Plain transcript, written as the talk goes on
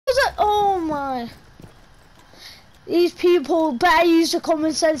Oh my. These people better use the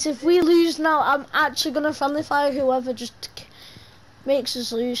common sense. If we lose now, I'm actually gonna friendly fire whoever just makes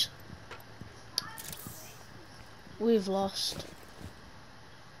us lose. We've lost.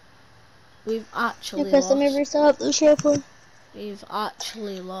 We've actually lost. Let me restart up the shuffle. We've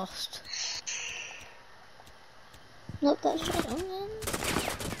actually lost. Not that shot.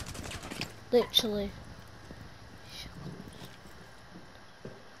 Literally.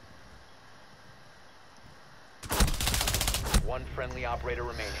 One friendly operator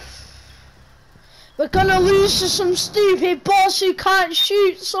remaining. We're gonna lose to some stupid boss who can't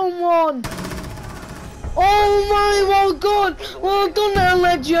shoot someone. Oh my, well done there,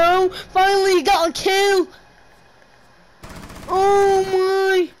 Leggio. Finally got a kill. Oh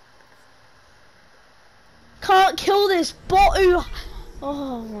my. Can't kill this bot who...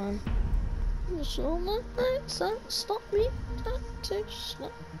 Oh man. So let's stop me.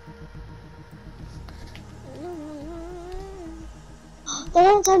 The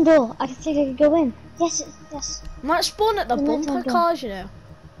nighttime door. I think I could go in. Yes, yes. Might spawn at the bumper cars, you know.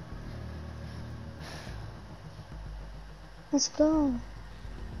 Let's go.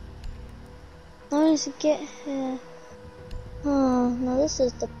 I need to get here. Oh, no, this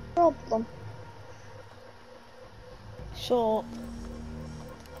is the problem. Shut up.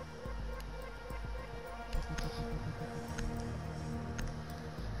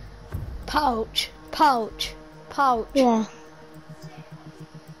 Pouch. Yeah.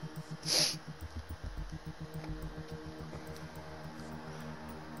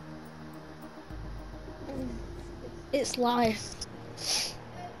 It's life.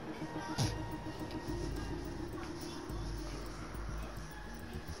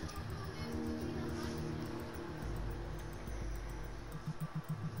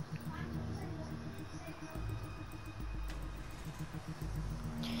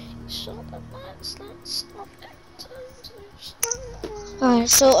 Alright,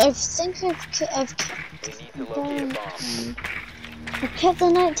 so I think I've kept the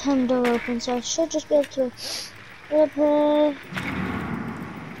nighttime door open, so I should just be able to repair.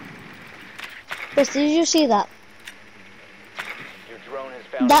 Chris, did you see that? Your drone has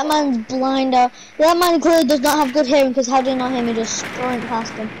found That man's blind. That man clearly does not have good hearing, because how did he not hear me just sprint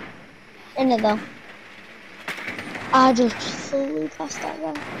past him? In it though. I just flew past that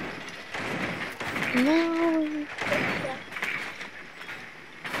guy.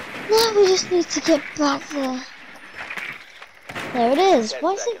 Now we just need to get back there. There it is.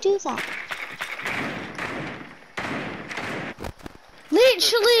 Why does it do that?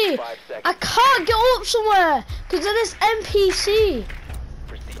 Literally, I can't get up somewhere because of this NPC.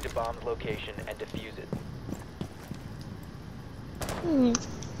 Proceed to bomb the location and defuse it.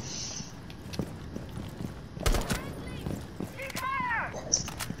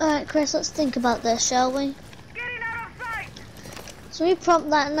 Alright, Chris, let's think about this, shall we? So we prop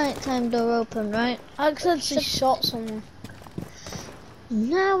that nighttime door open, right? I accidentally shot someone.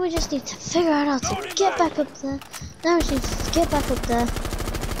 Now we just need to figure out how to get back up there. Now we just need to get back up there.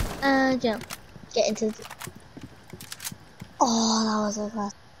 And, yeah, get into the... Oh, that was a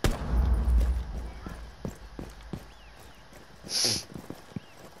class.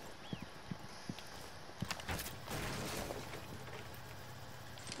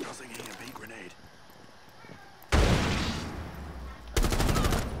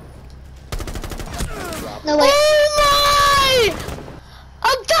 No way. Oh my!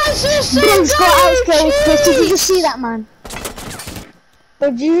 I'm dancing so Brim's got outskilled. Chris, did you just see that, man? Bro,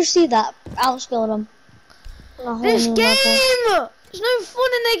 did you see that? Outskilled him. This game! There's no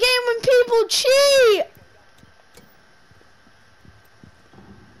fun in the game when people cheat!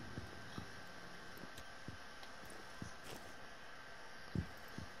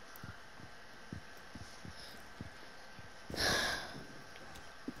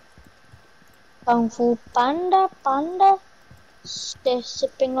 Kung Fu Panda, stay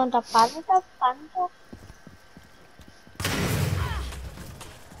sipping on the panda.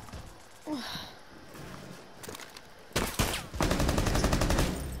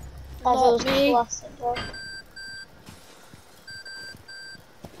 That was classic, bro.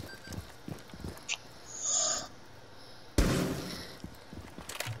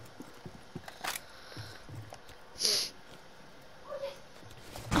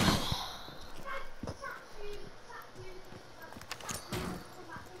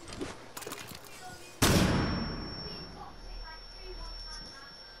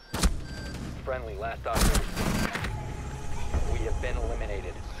 Friendly, last operator. We have been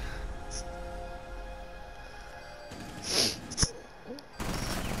eliminated.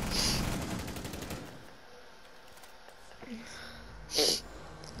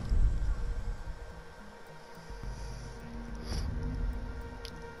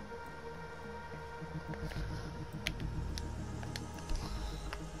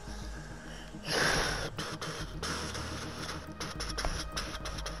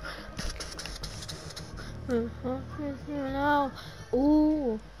 now.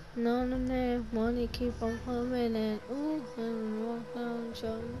 Ooh, no, money keep on coming in. Ooh, and walk down,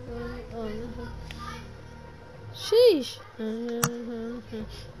 sheesh.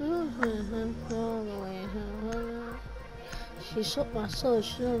 She sucked my soul.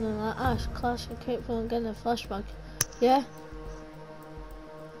 She don't know like Ash. Classic keep on getting a flashback. Yeah.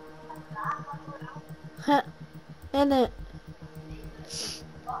 Ha. Innit?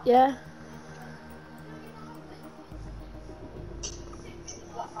 Yeah.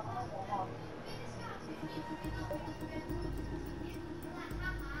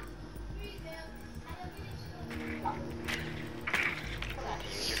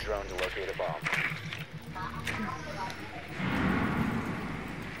 Use your drone to locate a bomb.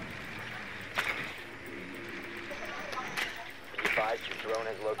 Be advised your drone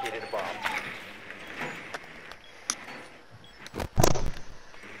has located a bomb.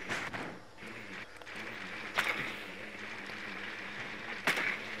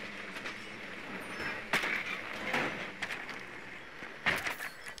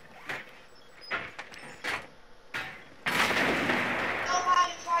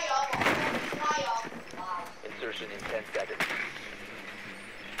 Insertion in 10 seconds.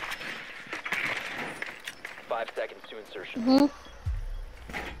 5 seconds to insertion.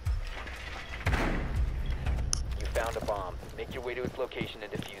 You found a bomb. Make your way to its location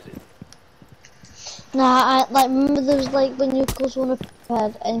and defuse it. Nah, I like remember there was like when you girls want to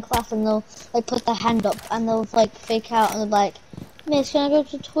prepared in class and they'll like put their hand up and they'll like fake out and they're like, Miss, can I go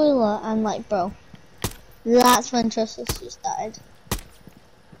to the toilet? And like, bro, that's when trust issues started.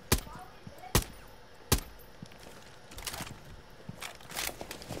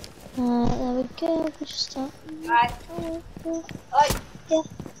 There we go. We just start. Right. Yeah. Oi. Yeah.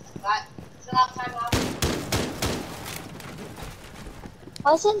 Right. So last time out.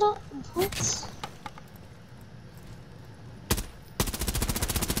 Why is it not? What?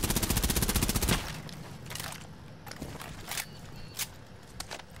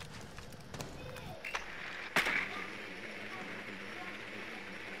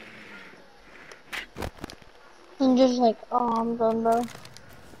 I'm just like, oh, I'm done, bro.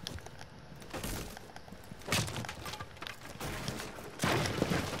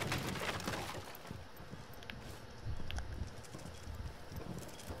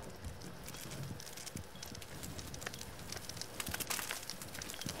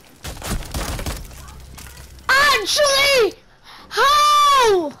 Actually,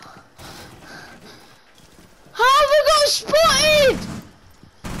 how? How have we got spotted?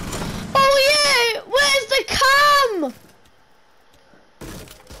 Oh yeah, where's the cam?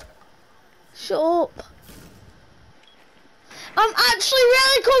 Shut up. I'm actually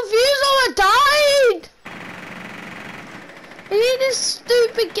really confused how I died. I hate this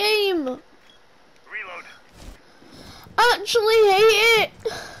stupid game. Reload. Actually hate it.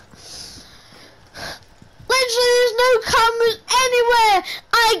 Literally, there's no cameras anywhere.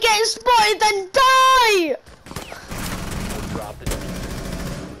 I get spotted and die. Drop the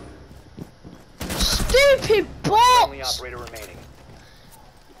Stupid only bots. operator remaining.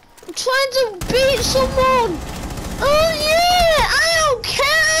 I'm trying to beat someone. Oh yeah, I don't care.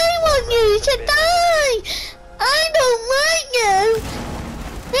 I want you to die. I don't like you.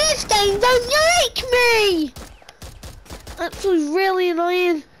 This game don't like me. Actually, really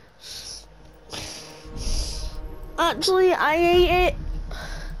annoying. Actually, I hate it.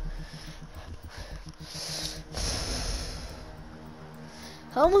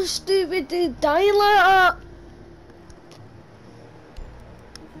 How much stupid did die like that?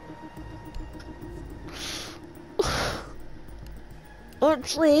 I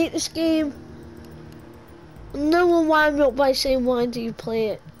actually hate this game. No one wound me up by saying, why do you play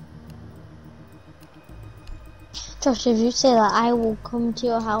it? Josh, if you say that, I will come to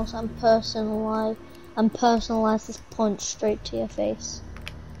your house and personalize this punch straight to your face.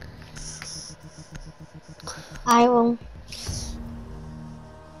 I will.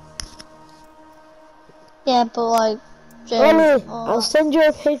 Yeah, but like, Ollie, I'll send you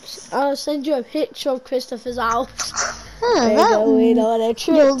a picture of Christopher's house. we don't want to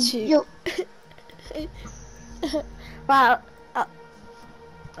trick you. Right,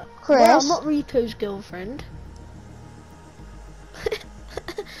 Chris, well, I'm not Rico's girlfriend.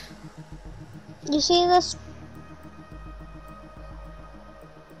 you see this?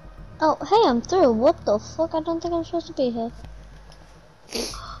 Oh, hey, I'm through. What the fuck? I don't think I'm supposed to be here.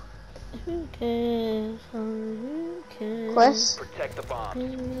 Who cares? Who cares? Chris, Protect the bomb.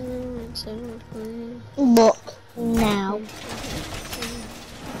 look now.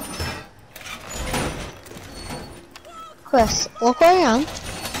 Chris, look where I am.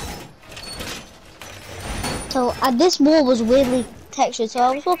 So this wall was weirdly textured, so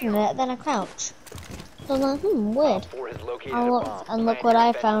I was looking at it, then I crouched. So I'm like, weird. Op 4 has located I a looked, bomb. and look Plan what your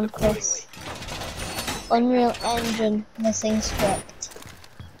I defenses found, accordingly. Chris. Unreal Engine missing script.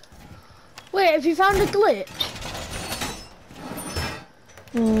 Wait, have you found a glitch?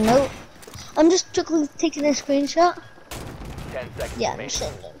 Nope. I'm just quickly taking a screenshot. 10 seconds Yeah, I'm remaining.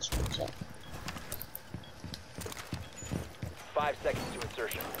 sending a screenshot. 5 seconds to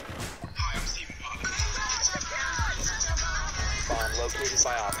insertion. Bomb located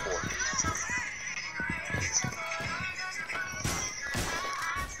by Op 4.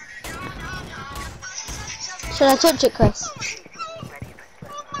 Should I touch it, Chris?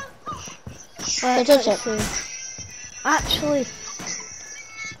 Should I touch it? Actually,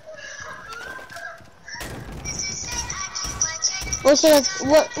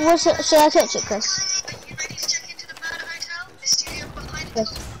 Should I touch it, Chris?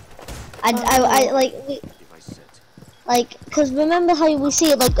 Chris. Cause remember how we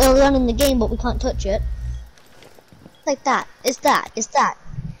see it like early on in the game, but we can't touch it. Like that. It's that.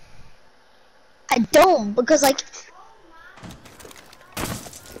 I don't, because like.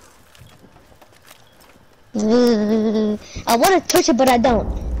 I want to touch it, but I don't.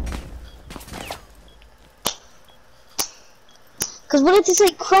 Cause what if this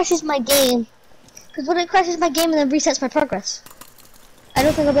like crashes my game? Cause what if it crashes my game and then resets my progress? I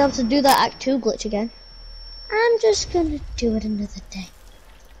don't think I'll be able to do that Act 2 glitch again. I'm just gonna do it another day.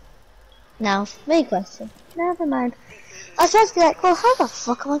 Now, main question. Never mind. I was supposed to be like, well, how the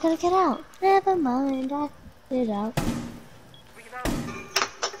fuck am I gonna get out? Never mind, I get out.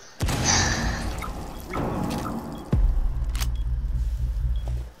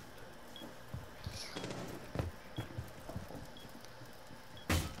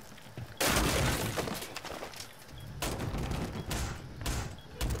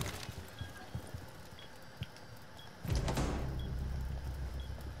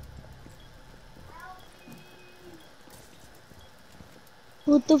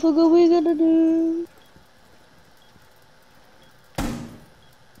 What the fuck are we gonna do?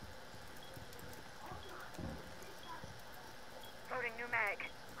 Loading new mag.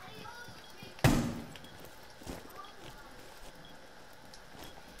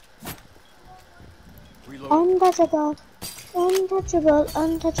 Untouchable. Untouchable.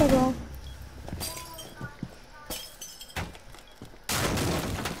 Untouchable.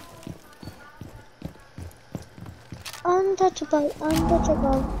 Untouchable.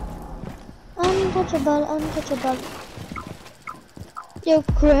 Untouchable. Untouchable. Untouchable. Yo,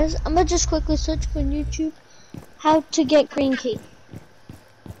 Chris, I'm gonna just quickly search for YouTube how to get green key.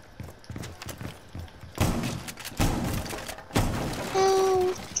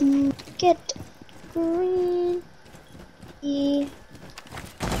 How to get green key.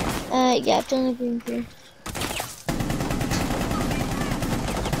 Yeah, I've done the green key.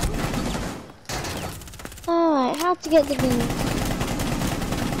 Alright, how to get the green key.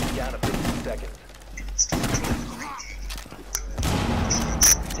 Down to 15 seconds.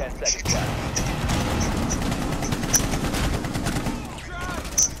 10 seconds left.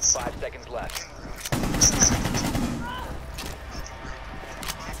 5 seconds left.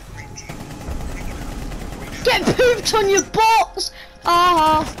 get pooped on your bots! Ha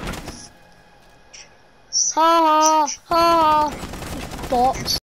ha. Ha ha. Ha ha. Bots.